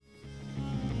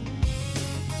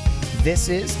This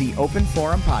is the Open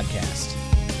Forum Podcast.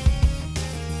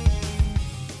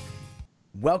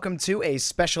 Welcome to a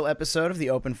special episode of the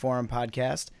Open Forum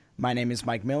Podcast. My name is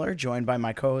Mike Miller, joined by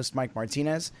my co-host Mike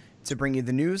Martinez, to bring you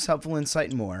the news, helpful insight,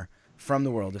 and more from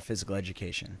the world of physical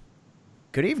education.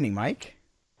 Good evening, Mike.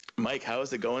 Mike, how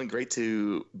is it going? Great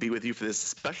to be with you for this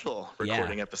special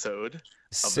recording episode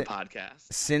of the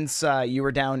podcast. Since you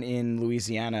were down in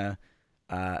Louisiana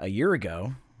a year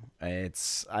ago,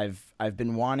 I've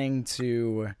been wanting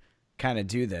to kind of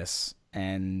do this,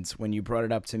 and when you brought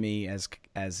it up to me as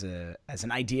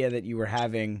an idea that you were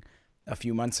having a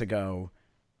few months ago,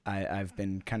 I've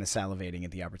been kind of salivating at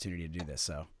the opportunity to do this.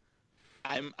 So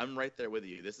I'm right there with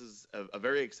you. This is a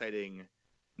very exciting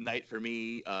night for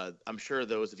me. I'm sure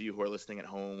those of you who are listening at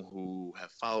home who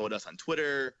have followed us on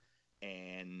Twitter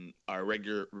and are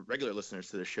regular listeners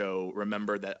to the show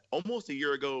remember that almost a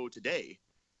year ago today.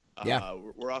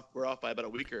 We're off by about a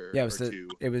week or two.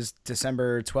 It was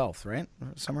December 12th, right?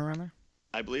 Somewhere around there?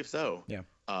 I believe so. Yeah.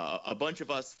 A bunch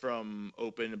of us from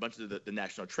Open, a bunch of the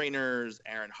national trainers,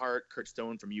 Aaron Hart, Kurt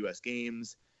Stone from US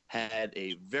Games, had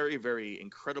a very, very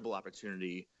incredible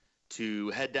opportunity to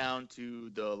head down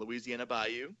to the Louisiana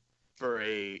Bayou for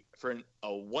a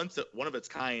one of its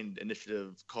kind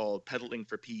initiative called Pedaling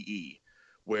for PE,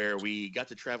 where we got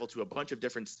to travel to a bunch of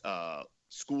different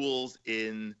schools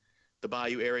in the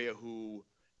Bayou area who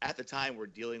at the time were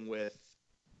dealing with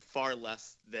far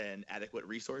less than adequate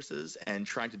resources and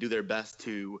trying to do their best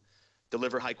to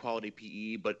deliver high quality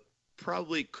PE, but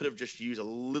probably could have just used a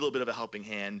little bit of a helping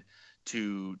hand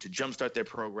to jumpstart their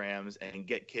programs and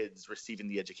get kids receiving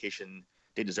the education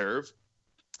they deserve.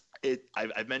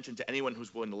 I've mentioned to anyone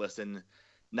who's willing to listen,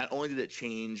 not only did it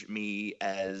change me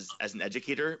as an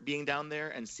educator being down there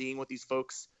and seeing what these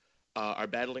folks are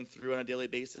battling through on a daily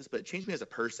basis, but it changed me as a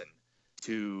person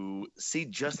to see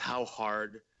just how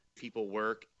hard people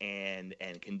work and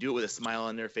can do it with a smile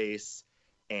on their face,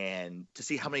 and to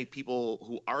see how many people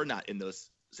who are not in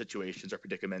those situations or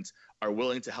predicaments are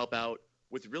willing to help out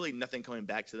with really nothing coming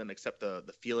back to them except the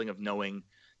feeling of knowing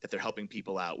that they're helping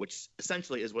people out, which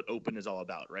essentially is what Open is all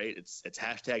about, right? It's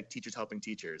hashtag teachers helping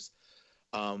teachers.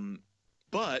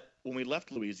 But when we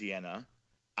left Louisiana,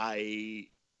 I,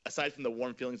 aside from the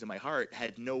warm feelings in my heart,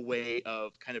 had no way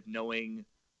of kind of knowing,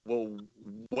 well,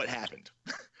 what happened?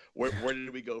 where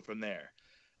did we go from there?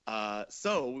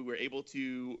 So we were able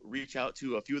to reach out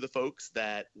to a few of the folks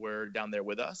that were down there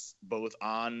with us, both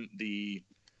on the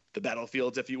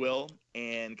battlefields, if you will,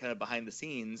 and kind of behind the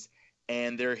scenes.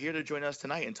 And they're here to join us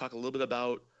tonight and talk a little bit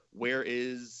about where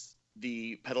is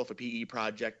the Pedal for PE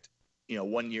project,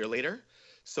 1 year later.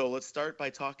 So let's start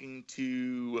by talking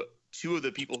to two of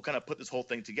the people who kind of put this whole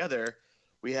thing together.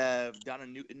 We have Donna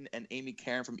Newton and Amy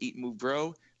Karen from Eat, Move,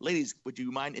 Grow. Ladies, would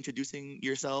you mind introducing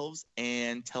yourselves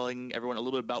and telling everyone a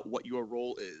little bit about what your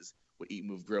role is with Eat,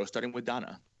 Move, Grow, starting with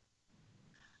Donna?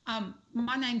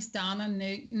 My name's Donna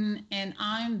Newton, and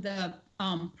I'm the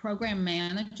program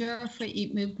manager for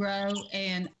Eat, Move, Grow,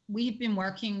 and we've been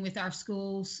working with our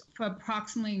schools for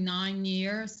approximately 9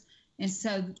 years, and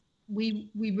so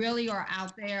we really are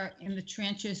out there in the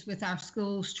trenches with our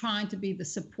schools trying to be the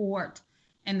support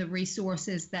and the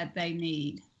resources that they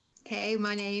need. Okay,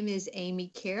 my name is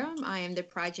Amy Karam. I am the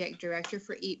project director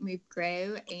for Eat, Move,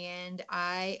 Grow, and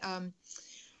I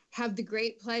have the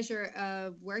great pleasure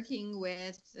of working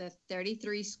with the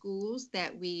 33 schools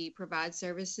that we provide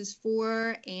services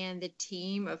for and the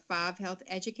team of 5 health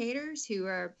educators who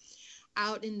are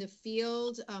out in the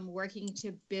field working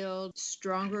to build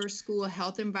stronger school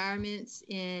health environments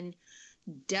in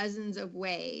dozens of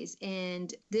ways.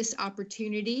 And this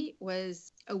opportunity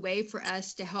was a way for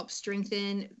us to help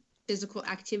strengthen physical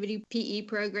activity PE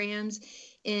programs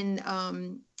in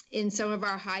some of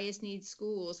our highest need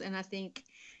schools. And I think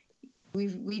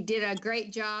we did a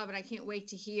great job, and I can't wait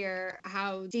to hear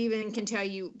how Stephen can tell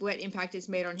you what impact it's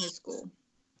made on his school.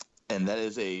 And that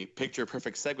is a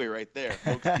picture-perfect segue right there,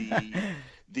 folks.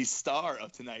 The star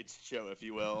of tonight's show, if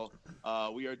you will.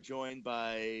 We are joined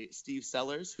by Steve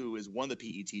Sellers, who is one of the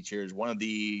PE teachers, one of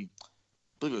the, I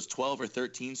believe it was 12 or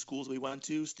 13 schools we went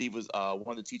to. Steve was one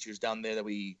of the teachers down there that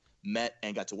we met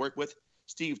and got to work with.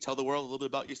 Steve, tell the world a little bit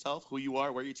about yourself, who you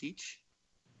are, where you teach.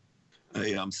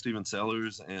 Hey, I'm Stephen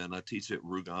Sellers, and I teach at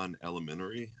Rugon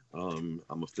Elementary. I'm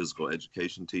a physical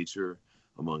education teacher,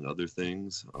 among other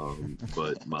things,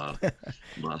 but my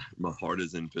heart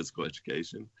is in physical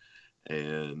education,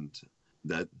 and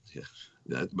that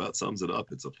about sums it up.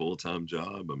 It's a full-time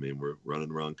job. I mean, we're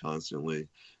running around constantly.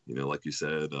 Like you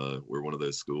said, we're one of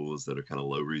those schools that are kind of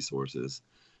low resources.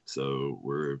 So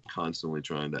we're constantly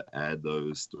trying to add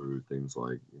those through things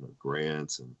like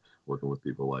grants and working with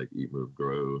people like Eat, Move,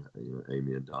 Grow,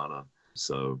 Amy and Donna.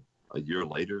 So a year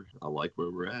later, I like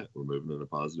where we're at. We're moving in a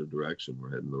positive direction.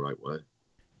 We're heading the right way.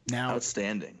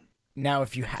 Outstanding. Now,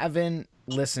 if you haven't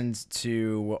listened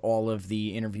to all of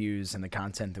the interviews and the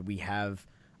content that we have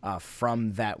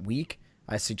from that week,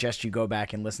 I suggest you go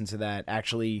back and listen to that.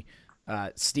 Actually,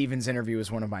 Steven's interview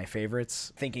is one of my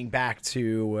favorites. Thinking back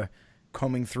to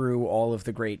combing through all of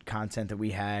the great content that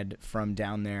we had from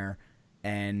down there,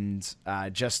 and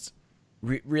just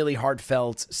really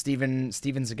heartfelt.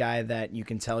 Steven's a guy that you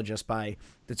can tell just by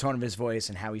the tone of his voice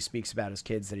and how he speaks about his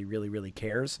kids that he really, really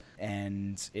cares.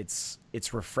 And it's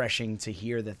refreshing to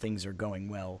hear that things are going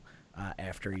well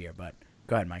after a year. But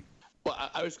go ahead, Mike. Well,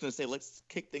 I was going to say, let's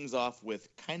kick things off with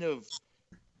kind of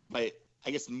by,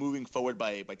 I guess, moving forward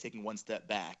by taking one step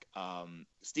back.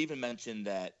 Steven mentioned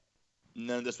that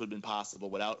none of this would have been possible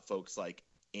without folks like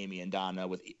Amy and Donna,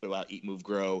 without Eat, Move,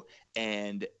 Grow.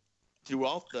 And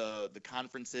throughout the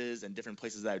conferences and different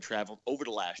places that I've traveled over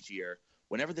the last year,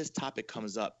 whenever this topic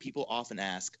comes up, people often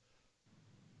ask,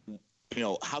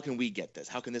 how can we get this?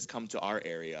 How can this come to our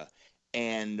area?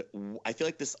 And I feel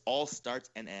like this all starts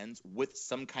and ends with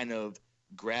some kind of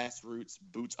grassroots,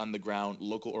 boots on the ground,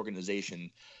 local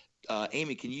organization.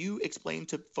 Amy, can you explain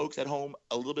to folks at home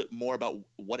a little bit more about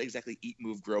what exactly Eat,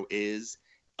 Move, Grow is,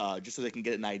 just so they can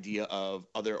get an idea of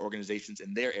other organizations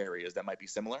in their areas that might be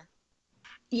similar?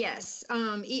 Yes.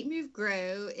 Eat, Move,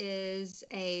 Grow is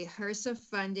a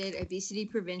HRSA-funded obesity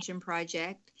prevention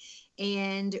project,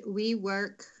 and we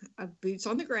work boots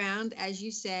on the ground, as you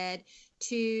said,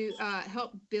 to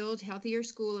help build healthier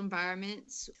school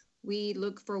environments. We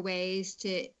look for ways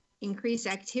to increase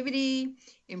activity,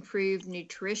 improve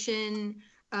nutrition,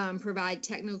 provide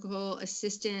technical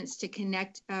assistance to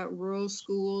connect rural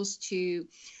schools to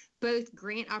both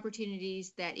grant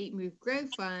opportunities that Eat, Move, Grow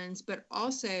funds, but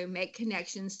also make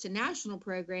connections to national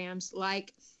programs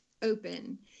like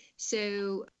Open.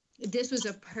 So this was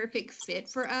a perfect fit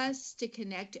for us to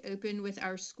connect Open with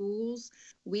our schools.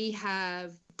 We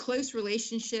have close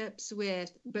relationships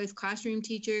with both classroom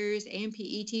teachers and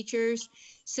PE teachers.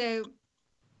 So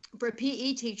for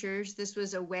PE teachers, this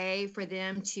was a way for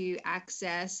them to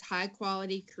access high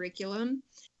quality curriculum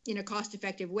in a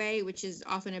cost-effective way, which is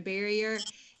often a barrier.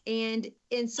 And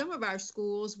in some of our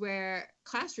schools where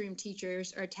classroom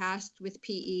teachers are tasked with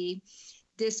PE,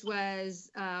 this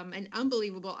was an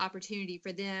unbelievable opportunity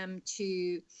for them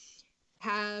to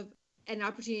have an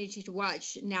opportunity to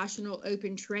watch national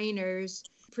Open trainers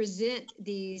present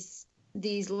these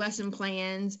lesson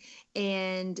plans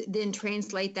and then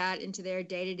translate that into their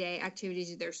day-to-day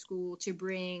activities at their school to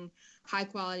bring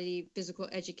high-quality physical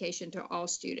education to all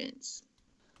students.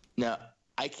 Now,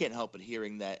 I can't help but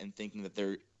hearing that and thinking that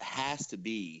there has to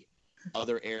be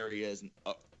other areas and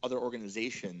other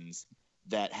organizations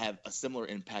that have a similar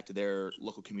impact to their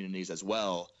local communities as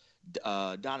well.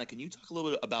 Donna, can you talk a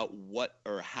little bit about what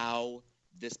or how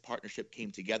this partnership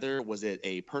came together? Was it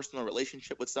a personal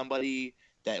relationship with somebody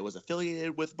that was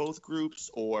affiliated with both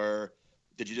groups, or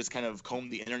did you just kind of comb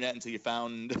the internet until you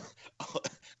found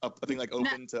a thing like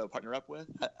Open to partner up with?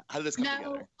 How did this come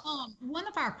together? One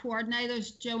of our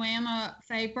coordinators, Joanna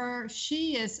Faber,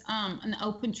 she is an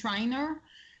Open trainer,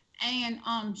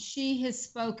 and she has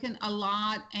spoken a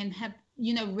lot and have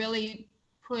really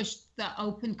pushed the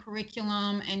Open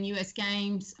curriculum and U.S.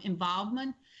 Games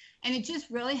involvement. And it just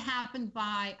really happened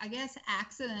by, I guess,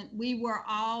 accident. We were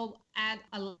all at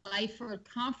a Layford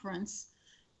conference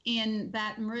in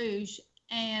Baton Rouge,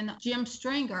 and Jim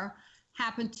Stringer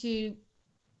happened to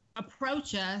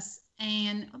approach us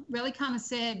and really kind of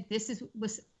said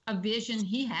was a vision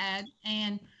he had,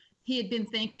 and he had been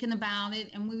thinking about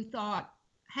it, and we thought,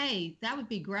 hey, that would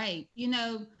be great.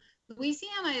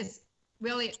 Louisiana is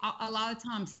really a lot of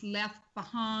times left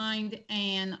behind,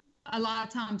 and a lot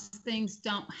of times things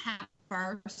don't happen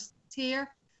first here.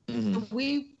 Mm-hmm. So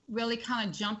we really kind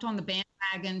of jumped on the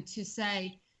bandwagon to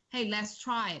say, hey, let's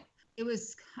try it.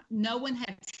 No one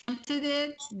had attempted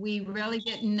it. We really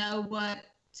didn't know what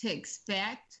to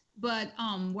expect, but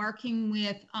working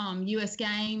with U.S.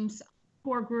 Games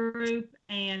core group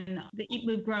and the Eat,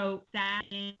 Move, Grow staff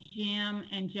and Jim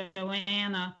and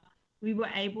Joanna, we were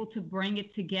able to bring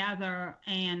it together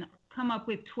and come up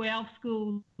with 12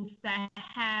 schools that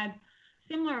had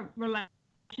similar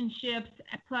relationships,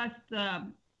 plus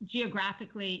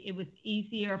geographically it was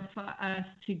easier for us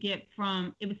to get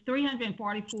from, it was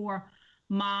 344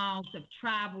 miles of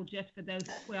travel just for those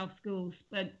 12 schools,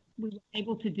 but we were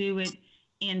able to do it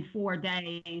in 4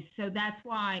 days. So that's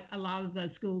why a lot of those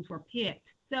schools were picked.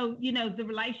 So, the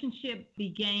relationship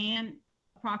began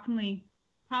probably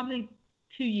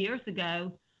 2 years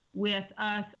ago with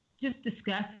us just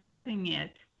discussing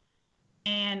it.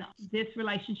 And this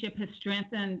relationship has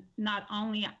strengthened not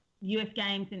only U.S.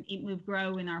 Games and Eat, Move,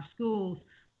 Grow in our schools,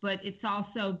 but it's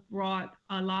also brought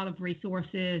a lot of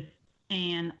resources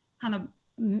and kind of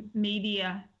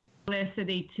media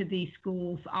publicity to these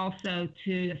schools also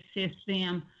to assist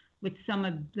them with some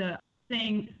of the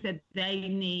things that they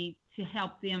need to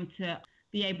help them to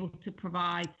be able to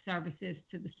provide services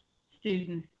to the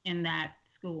students in that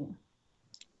school.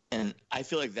 And I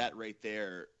feel like that right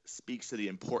there speaks to the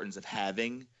importance of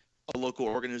having a local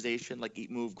organization like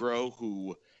Eat, Move, Grow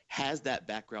who has that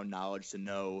background knowledge to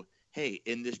know, hey,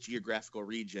 in this geographical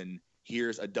region,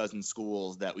 here's a dozen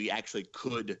schools that we actually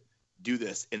could do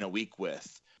this in a week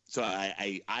with. So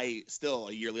I still,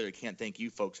 a year later, can't thank you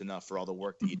folks enough for all the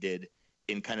work that you did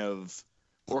in kind of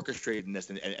orchestrating this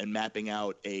and mapping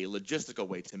out a logistical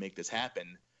way to make this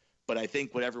happen. But I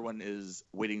think what everyone is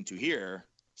waiting to hear,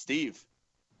 Steve,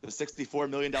 the $64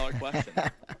 million question.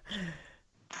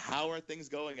 How are things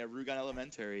going at Rugon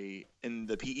Elementary in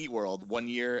the PE world 1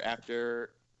 year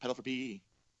after Pedal for PE?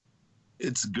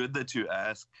 It's good that you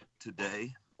ask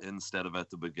today instead of at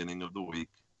the beginning of the week.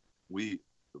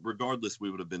 Regardless,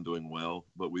 we would have been doing well,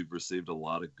 but we've received a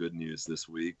lot of good news this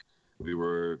week. We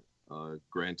were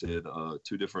granted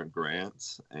 2 different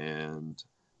grants, and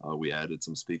we added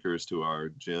some speakers to our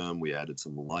gym. We added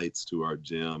some lights to our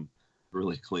gym,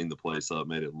 really cleaned the place up,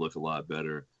 made it look a lot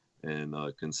better, and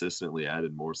consistently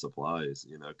added more supplies,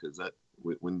 because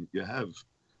when you have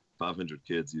 500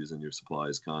 kids using your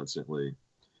supplies constantly,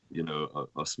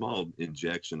 a small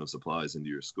injection of supplies into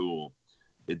your school,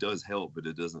 it does help, but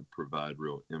it doesn't provide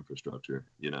real infrastructure,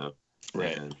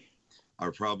 Right. And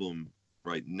our problem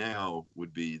right now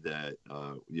would be that,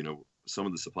 some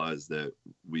of the supplies that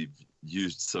we've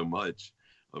used so much,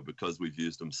 because we've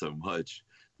used them so much,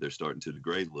 they're starting to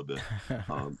degrade a little bit.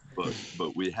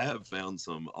 But we have found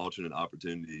some alternate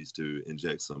opportunities to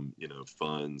inject some,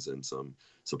 funds and some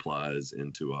supplies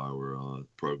into our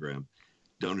program.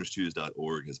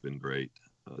 DonorsChoose.org has been great.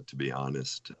 To be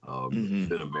honest,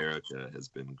 Fit America has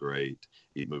been great.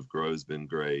 Eat, Move, Grow has been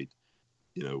great.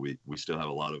 We still have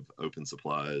a lot of open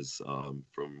supplies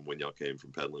from when y'all came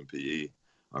from pedaling PE.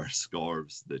 Our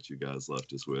scarves that you guys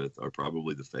left us with are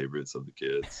probably the favorites of the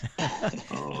kids.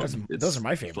 Those are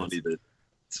my favorites.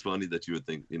 It's funny that you would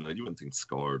think, you wouldn't think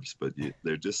scarves, but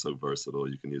they're just so versatile.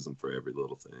 You can use them for every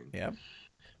little thing. Yeah.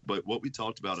 But what we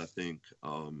talked about, I think,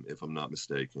 if I'm not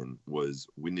mistaken, was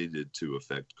we needed to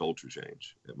affect culture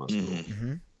change at my school.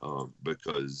 Mm-hmm.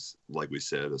 Because, like we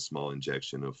said, a small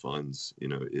injection of funds,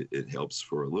 it helps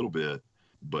for a little bit.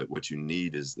 But what you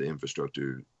need is the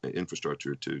infrastructure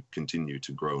to continue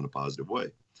to grow in a positive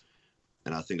way.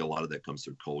 And I think a lot of that comes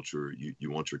through culture.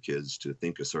 You want your kids to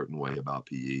think a certain way about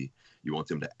PE. You want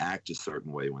them to act a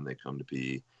certain way when they come to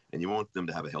PE. And you want them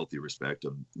to have a healthy respect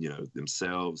of,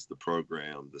 themselves, the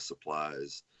program, the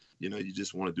supplies. You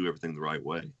just want to do everything the right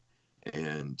way.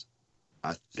 And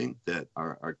I think that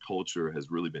our culture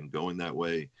has really been going that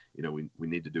way. We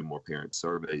need to do more parent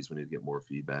surveys. We need to get more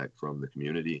feedback from the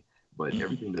community. But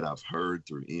everything that I've heard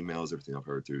through emails, everything I've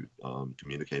heard through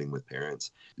communicating with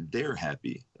parents, they're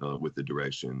happy with the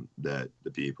direction that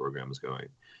the PE program is going.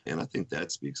 And I think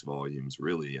that speaks volumes,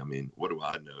 really. I mean, what do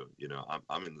I know?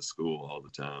 I'm in the school all the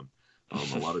time.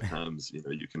 A lot of times,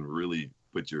 you can really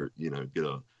put get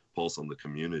a pulse on the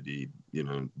community,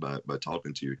 by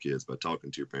talking to your kids, by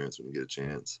talking to your parents when you get a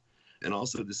chance. And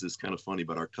also, this is kind of funny,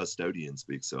 but our custodian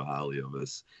speaks so highly of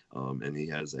us. And he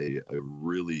has a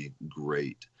really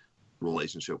great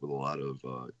relationship with a lot of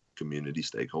community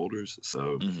stakeholders.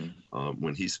 So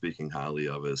when he's speaking highly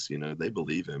of us, they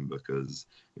believe him because,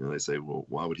 they say, well,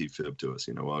 why would he fib to us?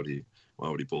 Why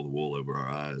would he pull the wool over our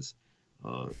eyes?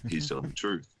 He's telling the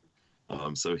truth.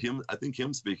 So I think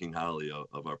him speaking highly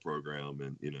of our program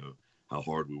and, how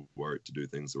hard we work to do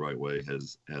things the right way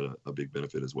has had a big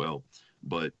benefit as well.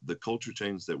 But the culture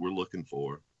change that we're looking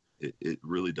for, it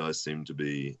really does seem to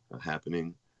be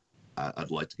happening.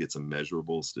 I'd like to get some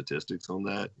measurable statistics on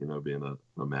that, being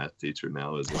a math teacher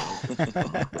now as well.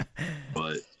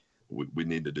 But we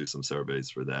need to do some surveys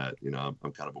for that. I'm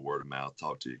kind of a word of mouth,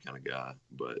 talk to you kind of guy,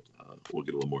 but we'll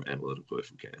get a little more analytical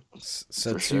if we can.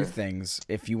 So two things.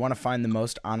 If you want to find the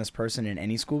most honest person in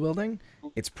any school building,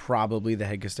 it's probably the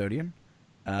head custodian.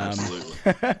 Absolutely.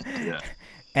 Yeah.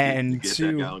 And you get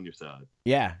that guy on your side.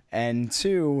 Yeah. And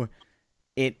two,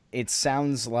 it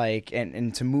sounds like,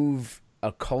 and to move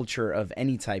a culture of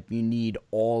any type, you need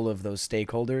all of those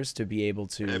stakeholders to be able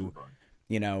to,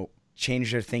 Everybody.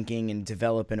 Change their thinking and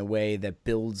develop in a way that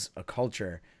builds a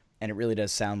culture. And it really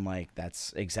does sound like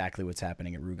that's exactly what's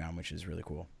happening at Rugon, which is really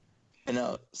cool. And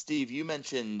Steve, you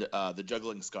mentioned the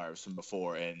juggling scarves from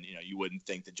before, and you wouldn't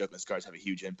think that juggling scarves have a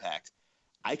huge impact.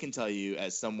 I can tell you,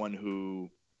 as someone who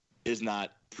is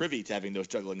not privy to having those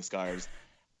juggling scarves,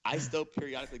 I still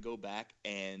periodically go back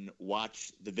and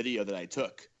watch the video that I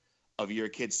took of your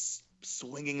kids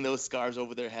swinging those scarves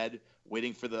over their head,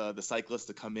 waiting for the cyclist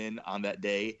to come in on that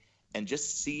day, and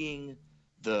just seeing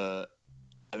the,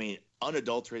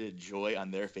 unadulterated joy on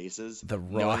their faces. The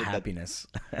raw happiness.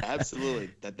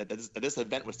 Absolutely. That this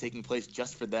event was taking place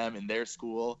just for them in their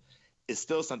school is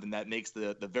still something that makes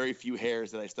the very few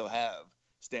hairs that I still have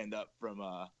stand up from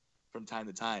time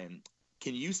to time.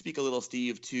 Can you speak a little,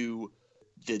 Steve, to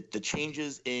the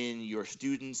changes in your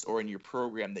students or in your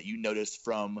program that you noticed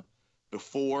from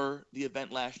before the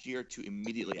event last year to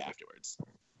immediately afterwards?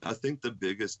 I think the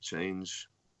biggest change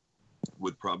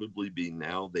would probably be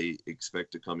now they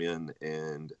expect to come in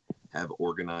and have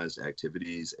organized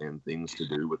activities and things to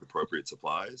do with appropriate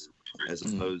supplies, as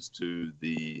opposed to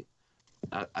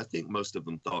I think most of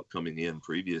them thought coming in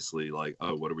previously, like,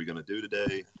 oh, what are we going to do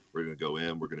today? We're going to go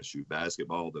in, we're going to shoot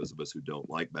basketball. Those of us who don't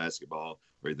like basketball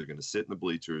are either going to sit in the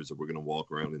bleachers or we're going to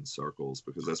walk around in circles,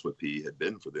 because that's what PE had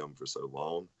been for them for so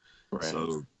long. Right.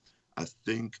 So I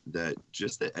think that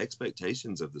just the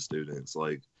expectations of the students,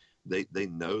 like they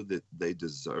know that they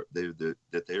deserve,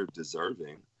 that they're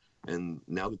deserving. And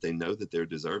now that they know that they're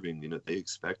deserving, they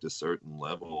expect a certain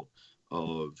level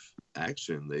of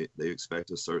action. They expect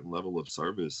a certain level of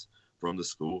service from the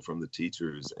school, from the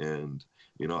teachers. And,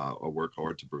 I work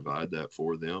hard to provide that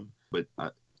for them. But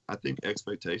I think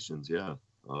expectations,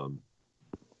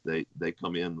 they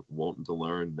come in wanting to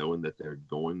learn, knowing that they're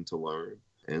going to learn,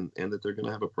 and that they're going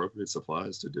to have appropriate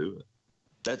supplies to do it.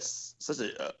 That's such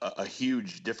a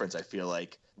huge difference, I feel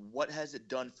like. What has it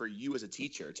done for you as a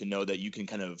teacher to know that you can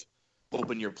kind of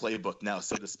open your playbook now,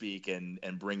 so to speak, and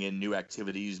bring in new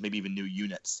activities, maybe even new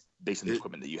units based on the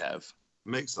equipment that you have?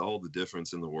 Makes all the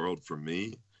difference in the world for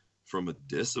me from a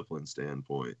discipline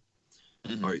standpoint.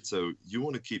 Mm-hmm. All right, so you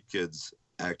want to keep kids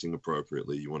acting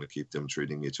appropriately. You want to keep them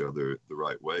treating each other the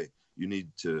right way. You need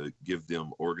to give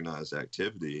them organized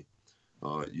activity.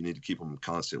 You need to keep them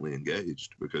constantly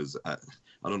engaged, because I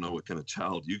don't know what kind of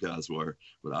child you guys were,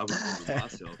 but I remember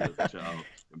myself as a child,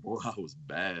 and boy, I was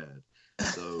bad.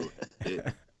 So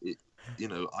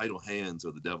idle hands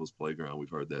are the devil's playground. We've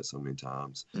heard that so many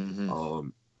times. Mm-hmm.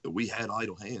 We had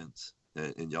idle hands,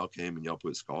 and y'all came and y'all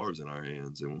put scars in our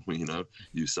hands, and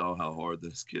you saw how hard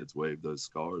those kids waved those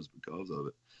scars because of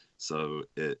it. So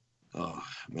the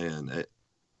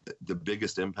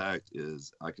biggest impact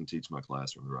is I can teach my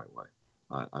classroom the right way.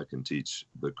 I can teach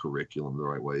the curriculum the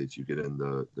right way. If you get in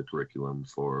the curriculum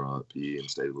for PE in the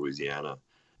state of Louisiana,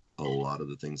 a lot of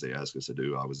the things they ask us to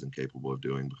do, I was incapable of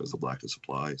doing because of lack of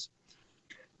supplies.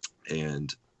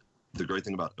 And the great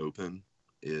thing about Open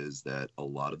is that a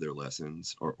lot of their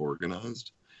lessons are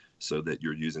organized so that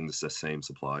you're using the same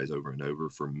supplies over and over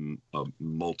for a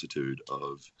multitude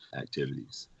of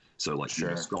activities. So like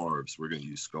scarves, we're going to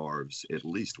use scarves at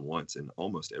least once in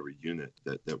almost every unit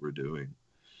that we're doing.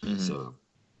 Mm-hmm. So,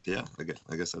 yeah, I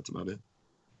guess that's about it.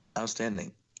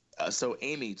 Outstanding. So,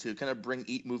 Amy, to kind of bring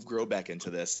Eat, Move, Grow back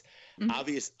into this,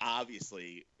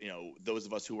 obviously, those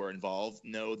of us who are involved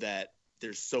know that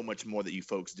there's so much more that you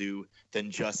folks do than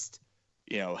just,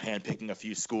 handpicking a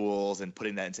few schools and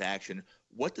putting that into action.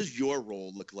 What does your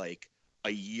role look like a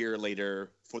year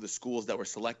later for the schools that were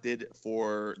selected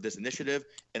for this initiative,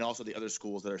 and also the other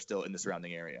schools that are still in the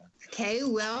surrounding area? Okay,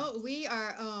 well,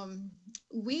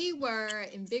 we were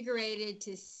invigorated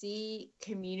to see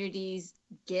communities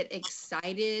get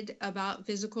excited about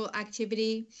physical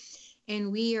activity,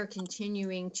 and we are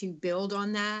continuing to build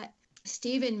on that.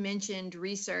 Stephen mentioned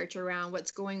research around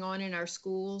what's going on in our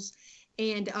schools.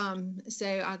 And so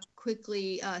I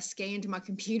quickly scanned my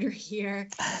computer here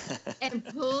and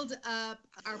pulled up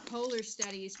our polar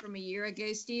studies from a year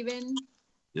ago, Stephen.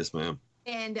 Yes, ma'am.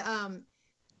 And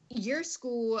your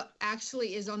school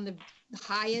actually is on the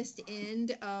highest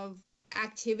end of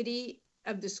activity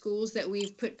of the schools that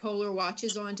we've put polar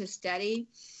watches on to study.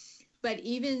 But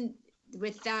even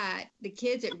with that, the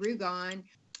kids at Rugon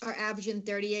are averaging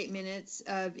 38 minutes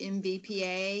of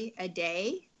MVPA a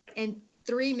day, and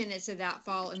 3 minutes of that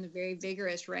fall in the very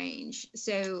vigorous range.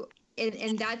 So,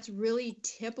 and that's really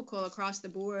typical across the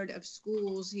board of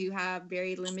schools who have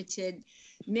very limited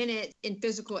minutes in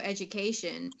physical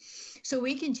education. So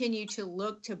we continue to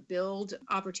look to build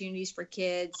opportunities for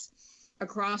kids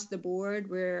across the board.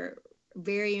 We're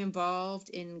very involved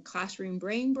in classroom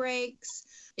brain breaks,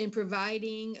 in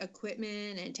providing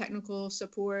equipment and technical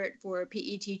support for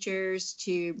PE teachers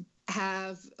to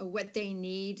have what they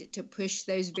need to push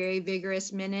those very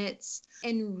vigorous minutes,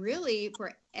 and really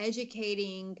for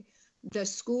educating the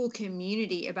school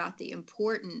community about the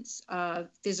importance of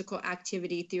physical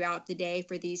activity throughout the day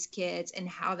for these kids and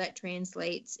how that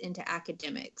translates into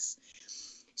academics.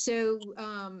 So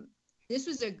this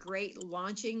was a great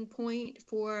launching point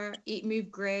for Eat,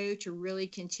 Move, Grow to really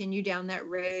continue down that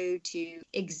road, to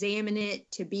examine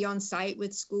it, to be on site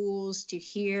with schools, to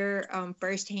hear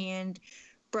firsthand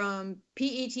from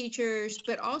PE teachers,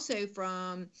 but also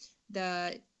from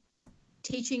the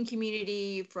teaching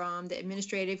community, from the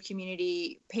administrative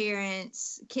community,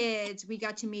 parents, kids. We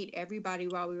got to meet everybody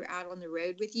while we were out on the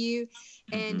road with you.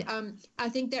 And I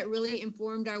think that really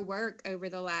informed our work over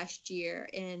the last year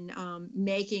in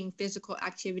making physical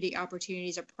activity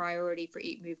opportunities a priority for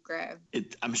Eat, Move, Grow.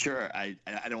 I'm sure I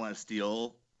don't want to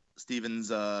steal Stephen's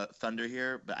thunder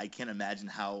here, but I can't imagine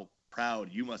how proud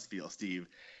you must feel, Steve,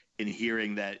 in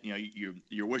hearing that, you know,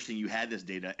 you're wishing you had this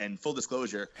data. And full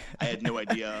disclosure, I had no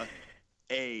idea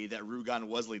A, that Rugan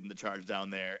was leading the charge down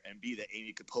there, and B, that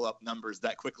Amy could pull up numbers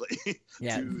that quickly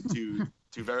to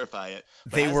verify it.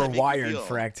 But they were wired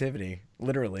for activity,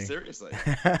 literally. Seriously.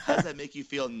 How does that make you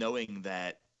feel, knowing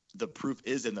that the proof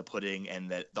is in the pudding,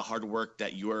 and that the hard work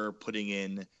that you're putting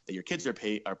in, that your kids are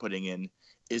putting in,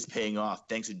 is paying off,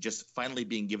 thanks to just finally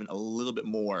being given a little bit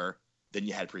more than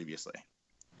you had previously?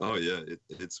 Oh, yeah,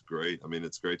 it's great. I mean,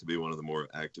 it's great to be one of the more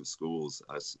active schools.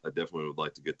 I definitely would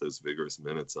like to get those vigorous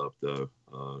minutes up, though.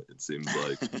 It seems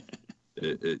like,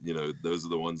 you know, those are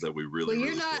the ones that we really, well,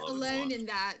 you're not alone in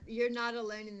that. You're not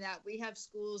alone in that. We have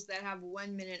schools that have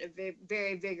 1 minute of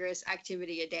very vigorous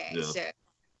activity a day. Yeah. So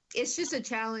it's just a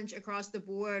challenge across the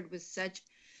board with such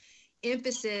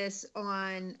emphasis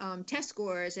on test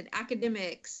scores and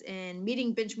academics and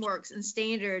meeting benchmarks and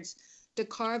standards, to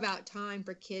carve out time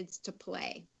for kids to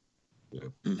play. Yeah.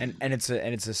 And it's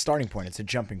a starting point. It's a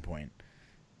jumping point.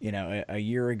 You know, a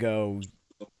year ago,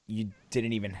 you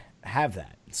didn't even have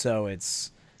that. So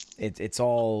it's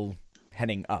all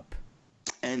heading up.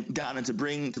 And Donna, to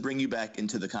bring you back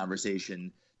into the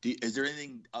conversation, is there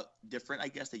anything different, I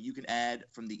guess, that you can add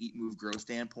from the Eat, Move, Grow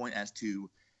standpoint as to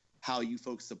how you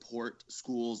folks support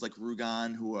schools like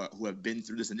Rugan who have been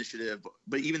through this initiative,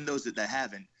 but even those that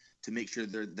haven't, to make sure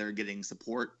they're getting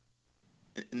support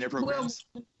in their programs?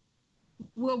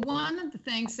 Well, one of the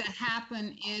things that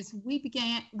happened is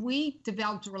we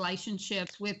developed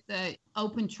relationships with the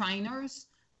open trainers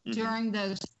during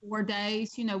those 4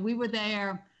 days. You know, we were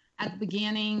there at the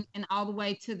beginning and all the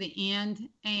way to the end.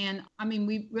 And I mean,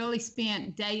 we really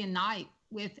spent day and night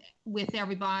with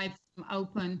everybody from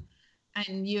Open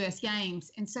and US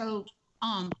Games. And so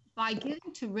by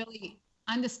getting to really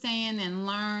understand and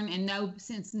learn and know,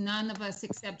 since none of us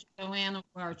except Joanna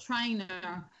were a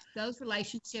trainer, those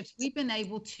relationships, we've been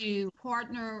able to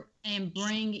partner and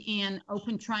bring in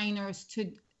open trainers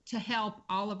to help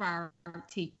all of our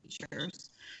teachers.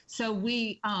 So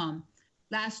we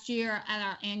last year at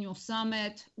our annual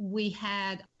summit, we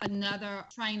had another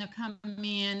trainer come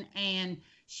in, and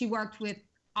she worked with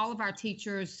all of our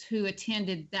teachers who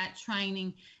attended that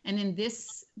training. And then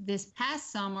this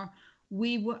past summer,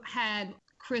 we had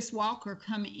Chris Walker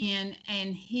come in,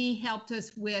 and he helped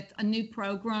us with a new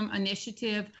program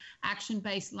initiative,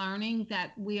 action-based learning,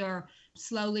 that we are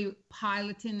slowly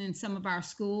piloting in some of our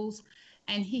schools.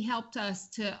 And he helped us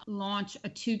to launch a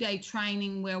 2-day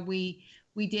training where we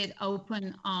did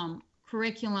open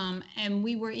curriculum, and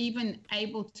we were even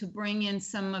able to bring in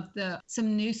some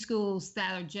new schools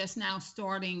that are just now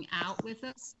starting out with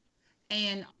us,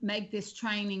 and make this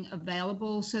training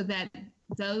available so that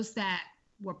those that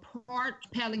were part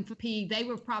Pedaling for PE, they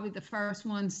were probably the first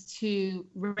ones to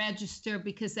register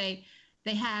because they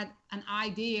had an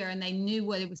idea and they knew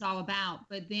what it was all about.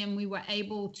 But then we were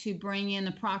able to bring in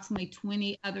approximately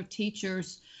 20 other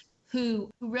teachers who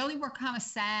really were kind of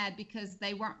sad because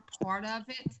they weren't part of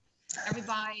it.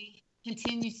 Everybody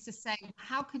continues to say,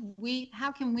 how can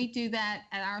we do that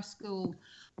at our school?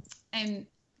 And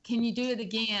can you do it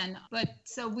again? But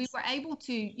so we were able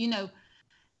to, you know,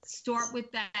 start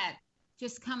with that,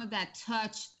 just kind of that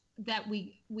touch that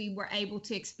we were able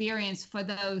to experience for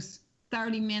those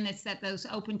 30 minutes that those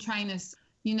open trainers,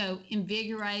 you know,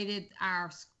 invigorated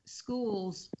our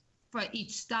schools for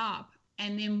each stop.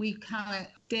 And then we kind of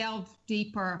delved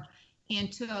deeper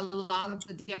into a lot of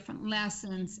the different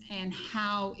lessons and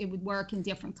how it would work in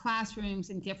different classrooms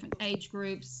and different age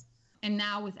groups, and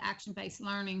now with action-based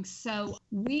learning. So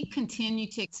we continue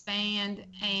to expand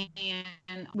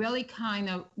and really kind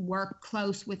of work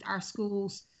close with our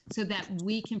schools so that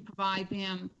we can provide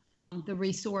them the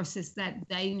resources that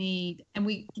they need. And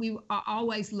we are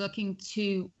always looking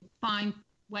to find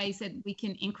ways that we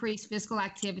can increase physical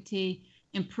activity,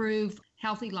 improve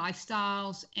healthy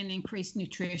lifestyles, and increase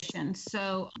nutrition.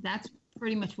 So that's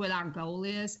pretty much what our goal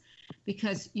is,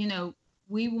 because, you know,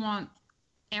 we want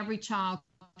every child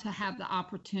to have the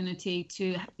opportunity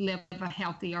to live a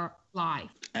healthier life.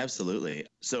 Absolutely.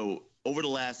 So over the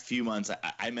last few months,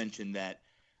 I mentioned that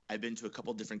I've been to a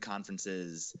couple different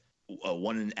conferences,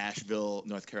 one in Asheville,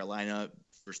 North Carolina,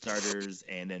 for starters,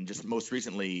 and then just most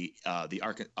recently, the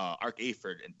Arc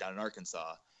AFERD down in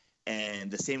Arkansas. And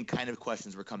the same kind of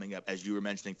questions were coming up as you were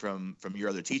mentioning from your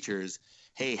other teachers.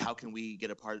 Hey, how can we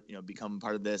get a part, become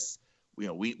part of this? You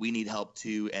know, we need help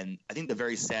too. And I think the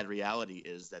very sad reality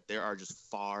is that there are just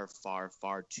far, far,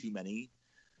 far too many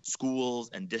schools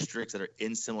and districts that are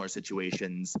in similar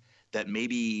situations that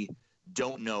maybe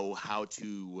don't know how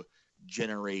to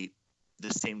generate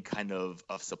the same kind of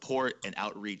support and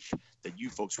outreach that you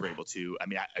folks were able to. I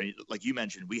mean, like you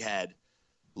mentioned, we had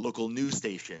local news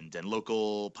stations and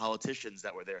local politicians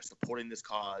that were there supporting this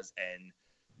cause and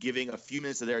giving a few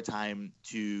minutes of their time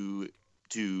to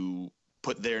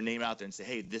put their name out there and say,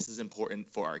 hey, this is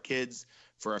important for our kids,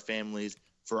 for our families,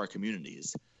 for our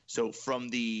communities. So from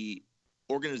the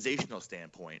organizational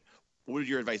standpoint, what would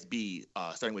your advice be,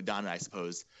 starting with Donna, I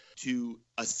suppose, to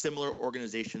a similar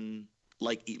organization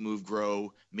like Eat, Move,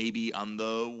 Grow, maybe on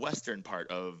the western part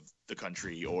of the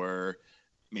country, or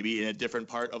maybe in a different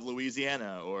part of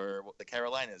Louisiana or the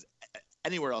Carolinas,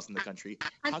 anywhere else in the country?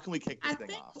 How can we kick this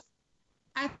thing off?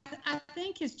 I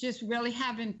think it's just really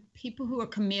having people who are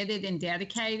committed and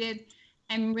dedicated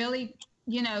and really,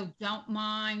 don't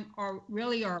mind or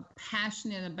really are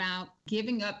passionate about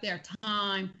giving up their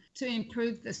time to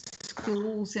improve the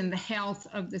schools and the health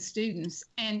of the students.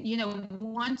 And,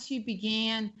 once you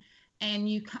begin and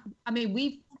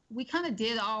we kind of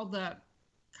did all the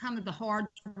kind of the hard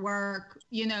work,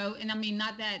 and I mean,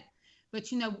 not that, but,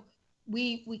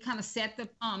 we kind of set the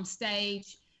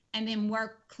stage and then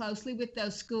work closely with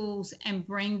those schools and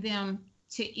bring them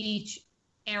to each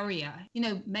area.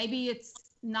 Maybe it's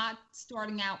not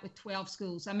starting out with 12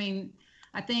 schools. I mean,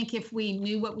 I think if we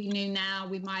knew what we knew now,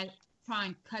 we might try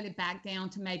and cut it back down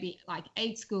to maybe like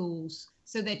 8 schools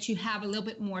so that you have a little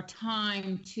bit more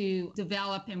time to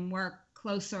develop and work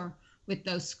closer with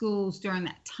those schools during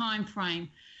that time frame.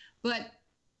 But,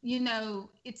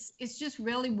 it's just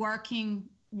really working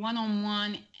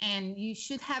one-on-one, and you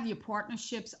should have your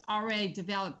partnerships already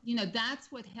developed.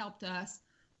 That's what helped us.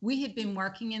 We had been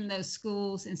working in those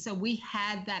schools, and so we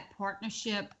had that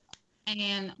partnership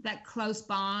and that close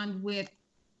bond with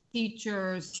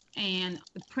teachers and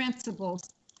the principals.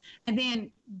 And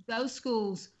then those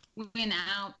schools went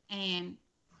out and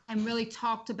really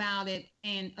talked about it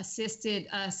and assisted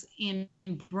us in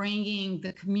bringing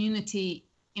the community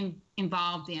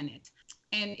involved in it.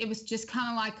 And it was just kind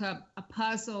of like a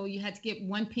puzzle. You had to get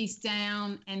one piece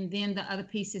down, and then the other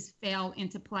pieces fell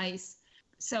into place.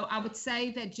 So I would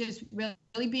say that just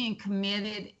really being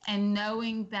committed and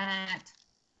knowing that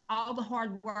all the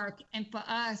hard work, and for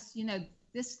us,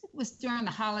 this was during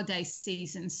the holiday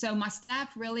season. So my staff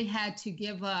really had to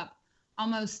give up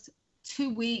almost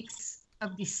 2 weeks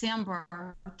of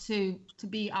December to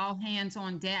be all hands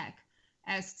on deck,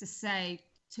 as to say,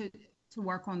 to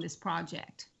work on this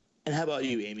project. And how about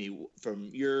you, Amy?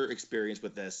 From your experience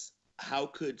with this, how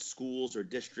could schools or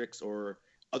districts or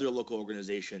other local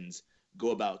organizations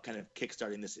go about kind of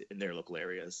kickstarting this in their local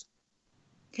areas?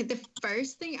 The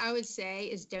first thing I would say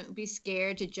is don't be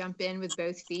scared to jump in with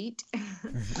both feet.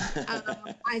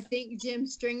 I think Jim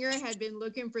Stringer had been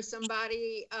looking for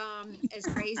somebody as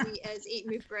crazy as Eat,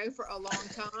 Move, Grow for a long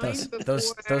time.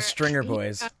 Those Stringer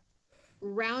boys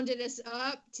rounded us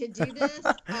up to do this.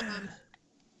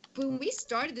 When we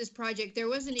started this project, there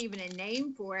wasn't even a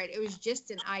name for it. It was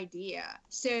just an idea.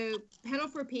 So Pedal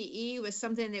for PE was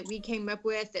something that we came up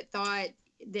with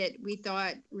that we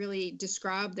thought really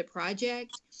described the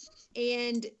project.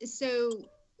 And so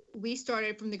we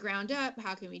started from the ground up.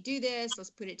 How can we do this? Let's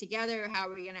put it together. How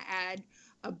are we going to add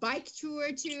a bike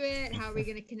tour to it? How are we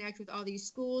going to connect with all these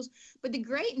schools? But the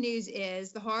great news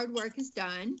is the hard work is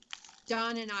done.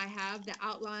 Don and I have the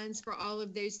outlines for all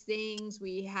of those things.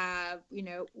 We have,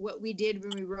 what we did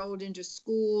when we rolled into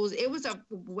schools. It was a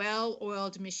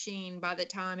well-oiled machine by the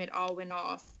time it all went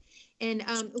off. And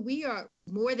we are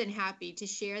more than happy to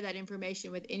share that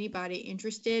information with anybody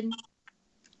interested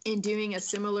in doing a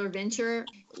similar venture.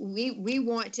 We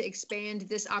want to expand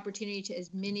this opportunity to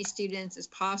as many students as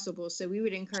possible. So we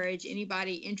would encourage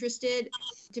anybody interested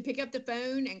to pick up the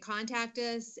phone and contact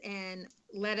us and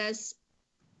let us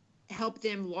help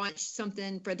them launch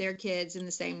something for their kids in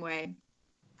the same way.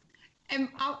 And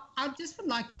I just would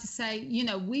like to say,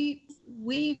 we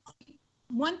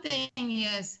one thing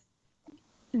is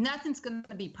nothing's going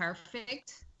to be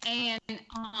perfect. And,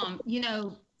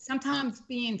 sometimes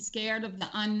being scared of the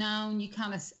unknown, you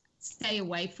kind of stay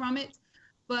away from it.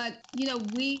 But,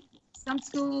 some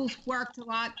schools were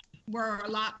a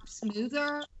lot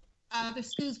smoother, other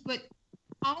schools, but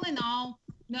all in all,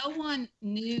 no one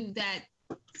knew that,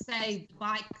 say,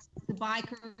 the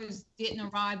bikers didn't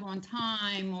arrive on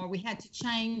time, or we had to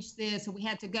change this, or we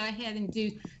had to go ahead and do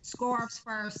scarves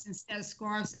first instead of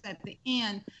scarves at the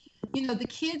end. The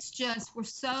kids just were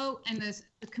so, and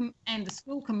the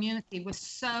school community was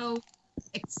so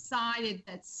excited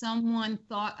that someone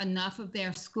thought enough of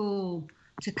their school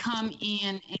to come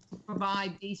in and to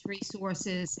provide these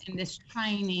resources and this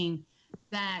training,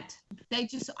 that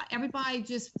everybody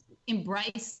just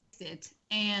embraced it,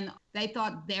 and they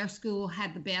thought their school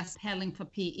had the best pedaling for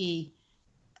PE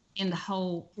in the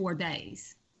whole 4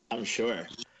 days. I'm sure.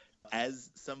 As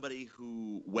somebody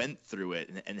who went through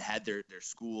it and had their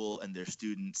school and their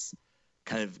students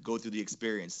kind of go through the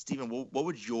experience, Stephen, what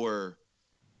would your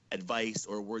advice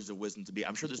or words of wisdom to be?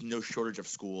 I'm sure there's no shortage of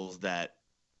schools that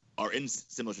are in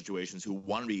similar situations who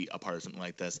want to be a part of something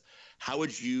like this. How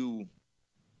would you,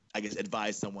 I guess,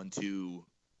 advise someone to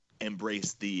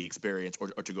embrace the experience or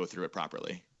to go through it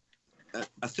properly?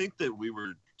 I think that we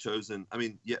were chosen. I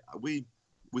mean, yeah, we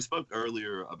spoke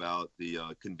earlier about the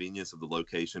convenience of the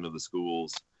location of the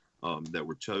schools that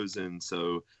were chosen.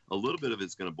 So a little bit of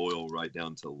it's going to boil right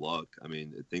down to luck. I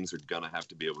mean, things are going to have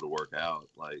to be able to work out.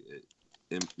 Like,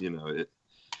 if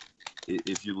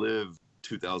you live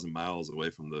 2,000 miles away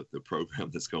from the program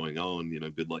that's going on,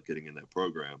 good luck getting in that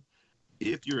program.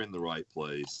 If you're in the right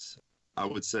place, I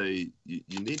would say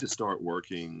you need to start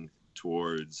working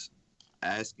towards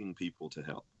asking people to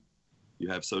help. You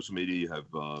have social media, you have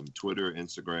Twitter,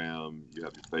 Instagram, you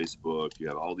have your Facebook, you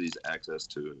have all these access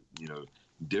to,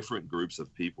 different groups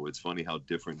of people. It's funny how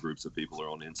different groups of people are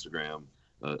on Instagram,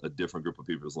 a different group of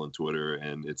people is on Twitter,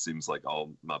 and it seems like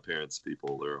all my parents'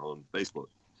 people are on Facebook.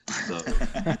 So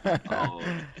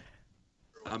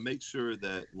I make sure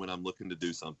that when I'm looking to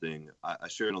do something, I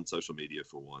share it on social media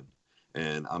for one,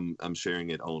 and I'm sharing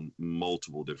it on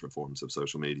multiple different forms of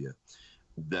social media.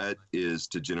 That is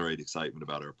to generate excitement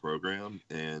about our program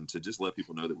and to just let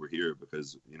people know that we're here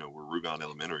because, we're Rougon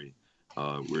Elementary.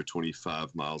 We're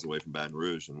 25 miles away from Baton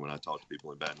Rouge. And when I talk to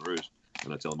people in Baton Rouge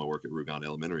and I tell them I work at Rougon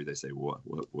Elementary, they say, what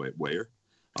where?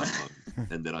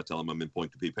 And then I tell them I'm in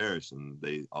Pointe-Coupee Parish and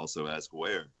they also ask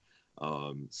where.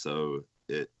 So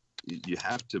you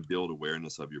have to build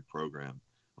awareness of your program.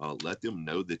 Let them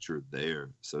know that you're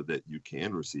there so that you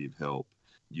can receive help.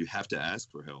 You have to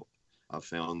ask for help. I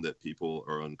found that people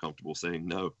are uncomfortable saying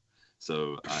no.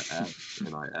 So I ask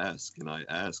and I ask and I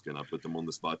ask and I put them on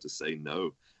the spot to say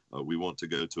no. We want to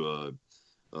go to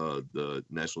the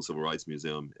National Civil Rights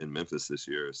Museum in Memphis this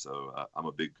year. So I'm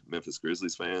a big Memphis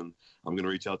Grizzlies fan. I'm going to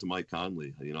reach out to Mike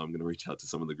Conley. I'm going to reach out to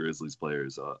some of the Grizzlies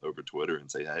players over Twitter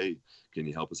and say, hey, can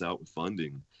you help us out with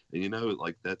funding? And,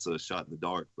 that's a shot in the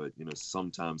dark, but,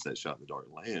 sometimes that shot in the dark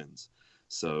lands.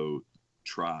 So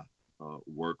try.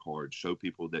 Work hard, show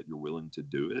people that you're willing to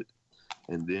do it,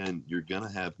 and then you're going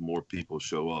to have more people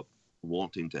show up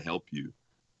wanting to help you.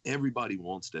 Everybody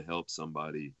wants to help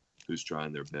somebody who's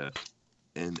trying their best,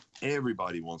 and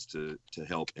everybody wants to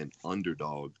help an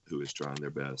underdog who is trying their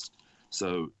best.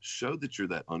 So show that you're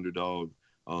that underdog,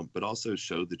 but also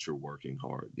show that you're working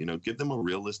hard. Give them a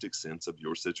realistic sense of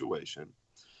your situation,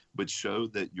 but show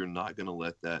that you're not going to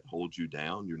let that hold you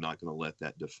down. You're not going to let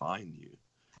that define you.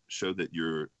 Show that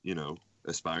you're,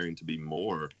 aspiring to be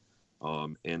more.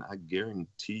 And I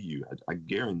guarantee you,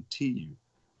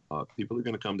 people are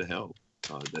going to come to help.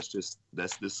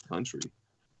 That's this country.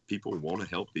 People want to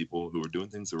help people who are doing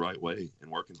things the right way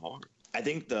and working hard. I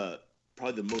think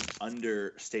probably the most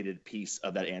understated piece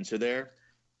of that answer there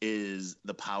is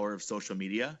the power of social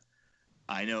media.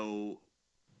 I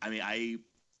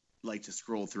like to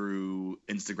scroll through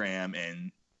Instagram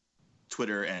and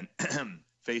Twitter and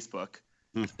Facebook.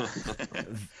 The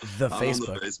I'm Facebook.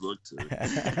 on the Facebook too.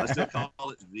 I still call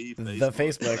it the Facebook. The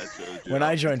Facebook. When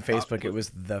I joined Facebook, it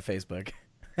was the Facebook.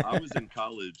 I was in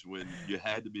college when you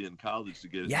had to be in college to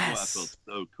get it. Yes. Oh, I felt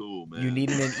so cool, man. You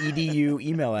needed an edu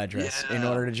email address in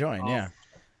order to join. Yeah.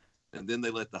 And then they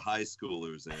let the high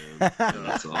schoolers in.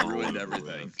 That's all Ruined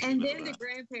everything. And then the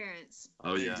grandparents.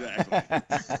 Oh yeah. Exactly.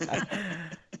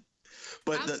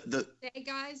 But say,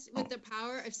 guys, with the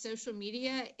power of social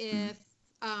media, if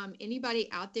anybody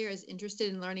out there is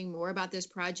interested in learning more about this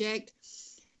project,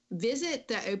 visit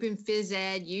the Open Phys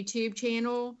Ed YouTube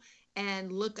channel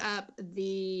and look up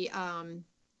the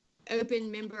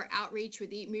Open Member Outreach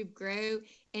with Eat, Move, Grow.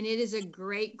 And it is a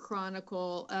great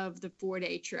chronicle of the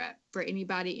 4-day trip for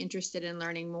anybody interested in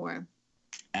learning more.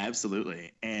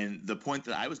 Absolutely. And the point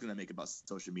that I was going to make about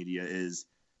social media is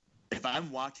if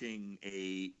I'm watching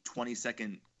a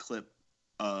 20-second clip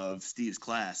of Steve's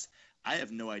class, I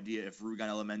have no idea if Rugon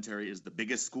Elementary is the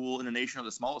biggest school in the nation or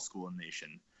the smallest school in the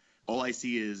nation. All I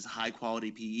see is high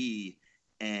quality PE,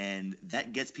 and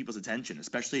that gets people's attention,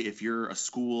 especially if you're a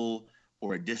school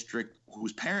or a district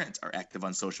whose parents are active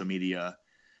on social media.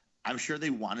 I'm sure they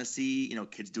want to see,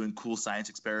 kids doing cool science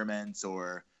experiments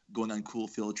or going on cool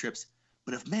field trips.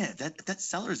 But if that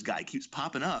Sellers guy keeps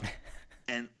popping up,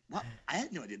 and I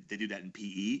had no idea they do that in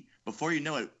PE. Before you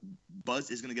know it, buzz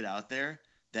is going to get out there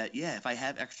that, if I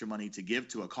have extra money to give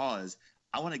to a cause,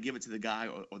 I want to give it to the guy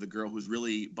or the girl who's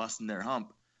really busting their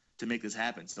hump to make this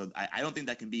happen. So I don't think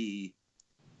that can be,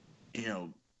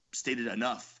 stated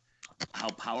enough how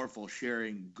powerful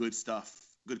sharing good stuff,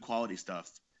 good quality stuff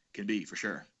can be, for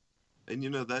sure. And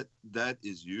that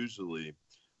is usually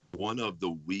one of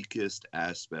the weakest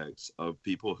aspects of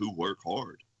people who work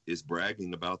hard, is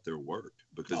bragging about their work,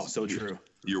 because true.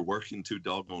 You're working too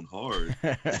doggone hard.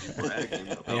 You're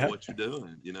bragging about what you're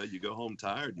doing. You go home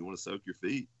tired, you want to soak your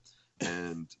feet.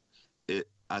 And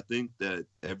I think that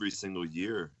every single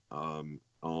year,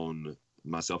 on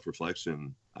my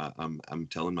self-reflection, I'm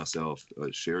telling myself,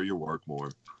 share your work more.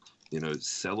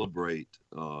 Celebrate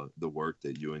the work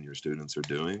that you and your students are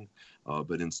doing,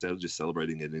 but instead of just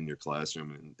celebrating it in your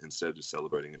classroom, and instead of just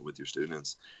celebrating it with your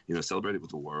students, celebrate it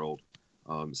with the world.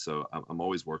 So I'm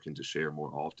always working to share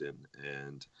more often,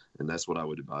 and that's what I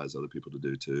would advise other people to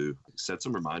do too. Set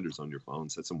some reminders on your phone.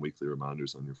 Set some weekly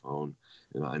reminders on your phone.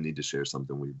 I need to share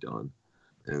something we've done.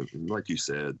 And like you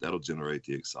said, that'll generate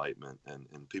the excitement,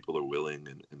 and people are willing,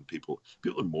 and people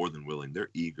are more than willing.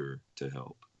 They're eager to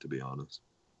help, to be honest.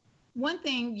 One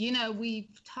thing,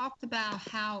 we've talked about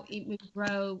how Eat, Move,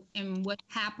 Grow and what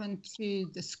happened to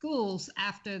the schools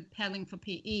after Pedaling for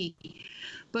PE.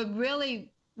 But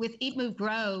really, with Eat, Move,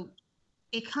 Grow,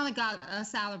 it kind of got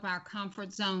us out of our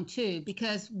comfort zone too,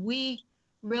 because we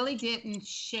really didn't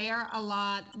share a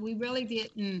lot. We really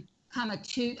didn't kind of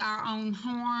toot our own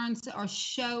horns or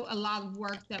show a lot of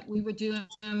work that we were doing.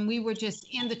 We were just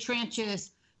in the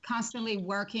trenches, constantly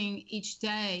working each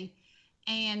day.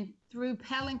 And through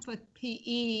Pedaling for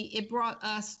PE, it brought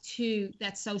us to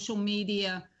that social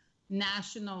media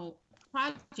national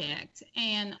project.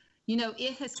 And,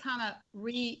 it has kind of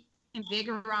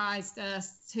reinvigorized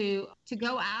us to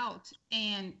go out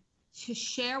and to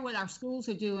share what our schools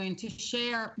are doing, to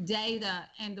share data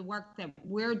and the work that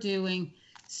we're doing.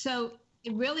 So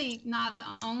it really not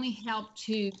only helped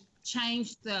to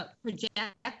change the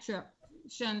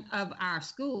projection of our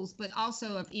schools, but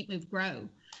also of Eat, Move, Grow.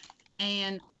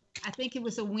 And I think it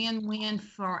was a win-win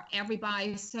for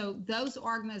everybody. So those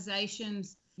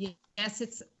organizations, yes,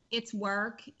 it's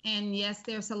work. And yes,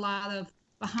 there's a lot of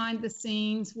behind the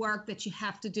scenes work that you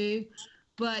have to do.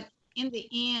 But in the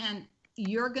end,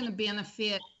 you're going to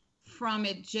benefit from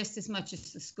it just as much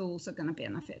as the schools are going to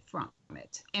benefit from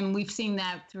it. And we've seen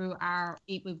that through our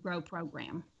Eat, Move, Grow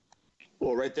program.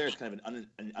 Well, right there is kind of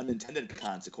an unintended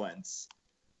consequence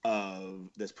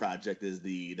of this project is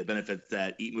the benefits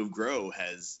that Eat, Move, Grow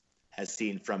has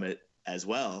seen from it as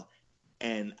well.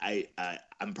 And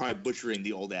I'm probably butchering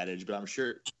the old adage, but I'm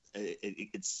sure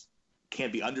it's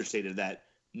can't be understated that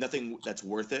nothing that's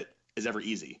worth it is ever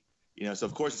easy. So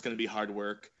of course it's going to be hard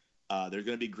work. There's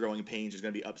going to be growing pains. There's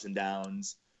going to be ups and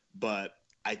downs. But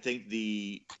I think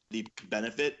the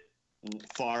benefit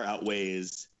far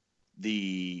outweighs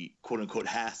the quote unquote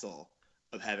hassle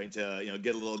of having to,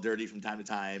 get a little dirty from time to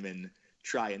time and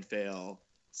try and fail.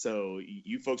 So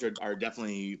you folks are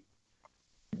definitely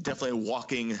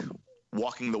walking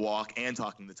the walk and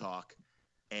talking the talk.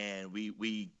 And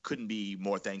we couldn't be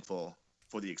more thankful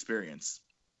for the experience.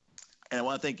 And I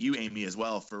want to thank you, Amy, as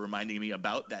well, for reminding me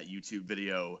about that YouTube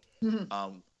video.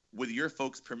 Mm-hmm. With your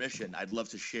folks' permission, I'd love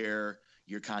to share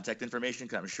your contact information,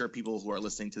 because I'm sure people who are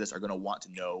listening to this are going to want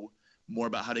to know more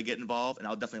about how to get involved. And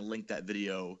I'll definitely link that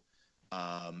video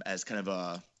as kind of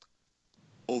a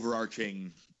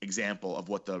overarching example of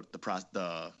what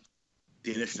the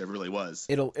initiative really was.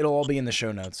 It'll all be in the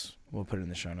show notes. We'll put it in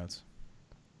the show notes.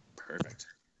 Perfect.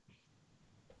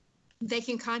 They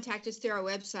can contact us through our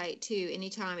website too,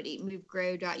 anytime at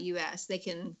eatmovegrow.us. They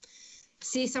can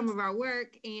see some of our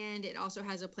work, and it also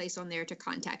has a place on there to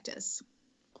contact us.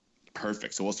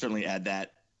 Perfect. So we'll certainly add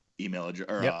that email or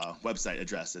website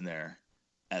address in there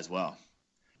as well.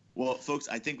 Well, folks,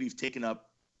 I think we've taken up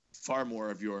far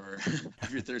more of your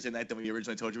Thursday night than we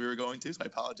originally told you we were going to, so I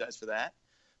apologize for that.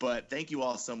 But thank you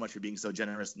all so much for being so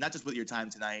generous, not just with your time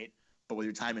tonight, but with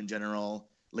your time in general.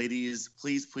 Ladies,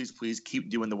 please, please, please keep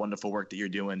doing the wonderful work that you're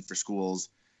doing for schools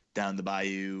down the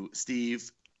bayou. Steve,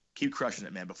 keep crushing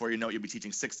it, man. Before you know it, you'll be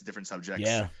teaching 6 different subjects.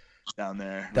 Yeah. down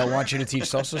there. They'll want you to teach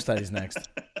social studies next.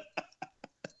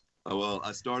 Well,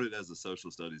 I started as a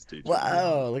social studies teacher.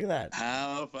 Wow, look at that.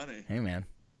 How funny. Hey, man.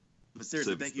 But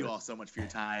seriously, thank you all so much for your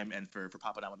time and for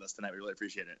popping on with us tonight. We really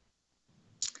appreciate it.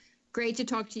 Great to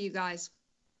talk to you guys.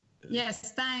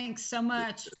 Yes, thanks so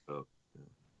much.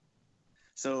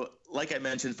 So, like I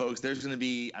mentioned, folks, there's going to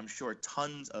be, I'm sure,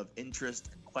 tons of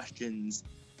interest, questions,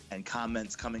 and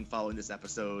comments coming following this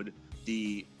episode.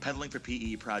 The Pedaling for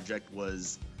PE project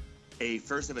was a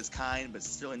first of its kind, but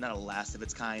certainly not a last of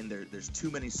its kind. There's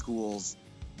too many schools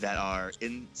that are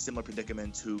in similar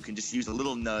predicaments who can just use a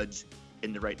little nudge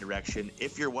in the right direction.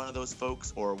 If you're one of those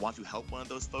folks or want to help one of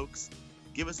those folks,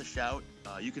 give us a shout.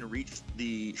 You can reach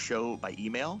the show by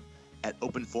email at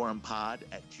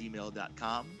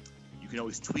openforumpod@gmail.com. You can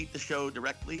always tweet the show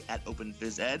directly at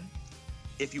OpenPhysEd.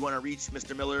 If you want to reach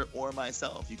Mr. Miller or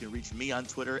myself, you can reach me on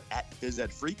Twitter at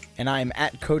PhysEdFreak. And I'm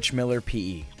at Coach Miller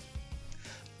PE.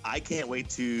 I can't wait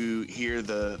to hear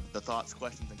the thoughts,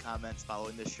 questions, and comments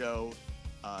following this show.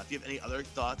 If you have any other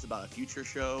thoughts about a future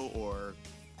show or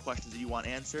questions that you want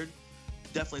answered,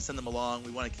 definitely send them along.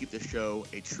 We want to keep this show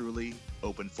a truly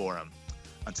open forum.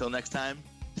 Until next time,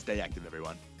 stay active,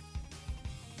 everyone.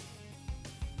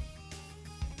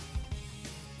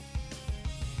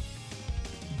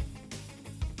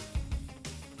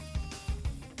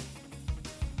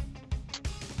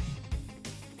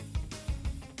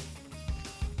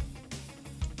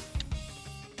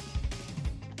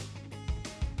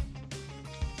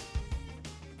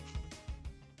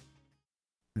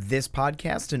 This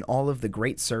podcast and all of the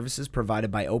great services provided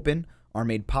by Open are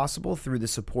made possible through the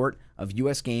support of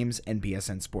US Games and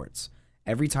BSN Sports.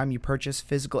 Every time you purchase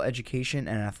physical education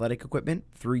and athletic equipment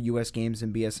through US Games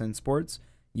and BSN Sports,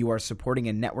 you are supporting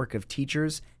a network of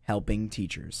teachers helping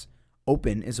teachers.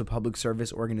 Open is a public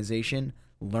service organization.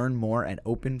 Learn more at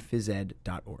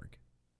openphysed.org.